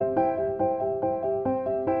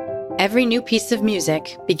Every new piece of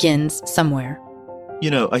music begins somewhere.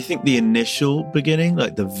 I think the initial beginning,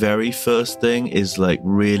 like the very first thing, is like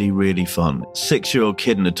really, really fun. 6-year-old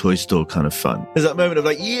kid in a toy store kind of fun. There's that moment of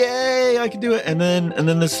like, yay, I can do it. And then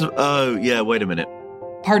there's, oh yeah, wait a minute.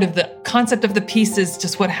 Part of the concept of the piece is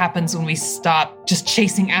just what happens when we stop just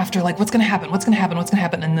chasing after, like, what's going to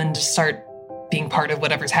happen, and then just start being part of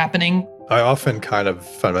whatever's happening. I often kind of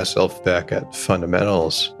find myself back at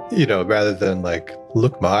fundamentals, rather than like,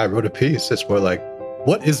 look, I wrote a piece. It's more like,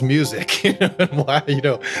 what is music? And why,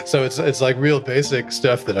 so it's like real basic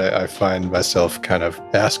stuff that I find myself kind of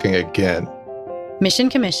asking again. Mission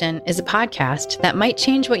Commission is a podcast that might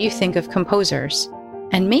change what you think of composers,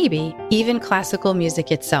 and maybe even classical music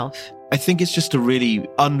itself. I think it's just a really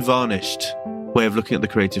unvarnished way of looking at the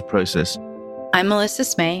creative process. I'm Melissa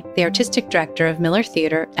Smay, the artistic director of Miller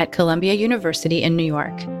Theater at Columbia University in New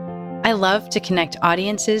York. I love to connect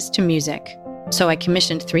audiences to music, so I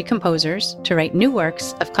commissioned 3 composers to write new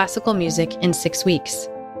works of classical music in 6 weeks.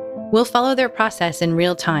 We'll follow their process in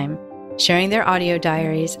real time, sharing their audio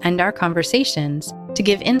diaries and our conversations to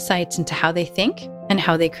give insights into how they think and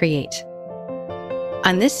how they create.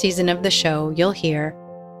 On this season of the show, you'll hear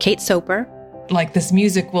Kate Soper. Like, this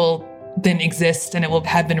music will then exist and it will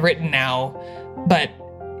have been written now, but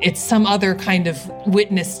it's some other kind of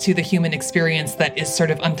witness to the human experience that is sort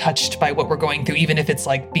of untouched by what we're going through, even if it's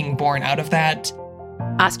like being born out of that.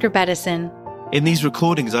 Oscar Bedeson. In these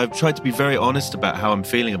recordings, I've tried to be very honest about how I'm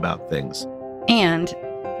feeling about things. And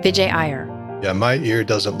Vijay Iyer. Yeah, my ear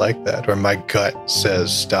doesn't like that, or my gut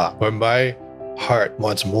says stop, or my heart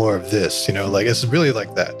wants more of this, like it's really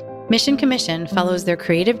like that. Mission Commission follows their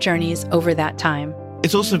creative journeys over that time.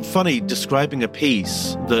 It's also funny describing a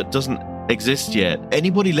piece that doesn't exist yet.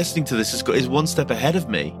 Anybody listening to this is one step ahead of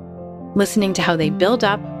me. Listening to how they build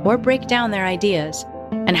up or break down their ideas,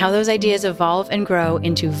 and how those ideas evolve and grow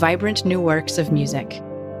into vibrant new works of music.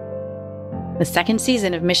 The second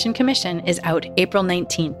season of Mission Commission is out April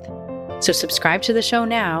 19th. So subscribe to the show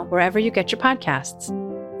now wherever you get your podcasts.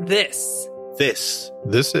 This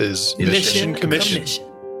is Mission Commission.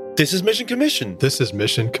 This is Mission Commission. This is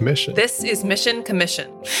Mission Commission. This is Mission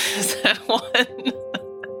Commission. Is that one?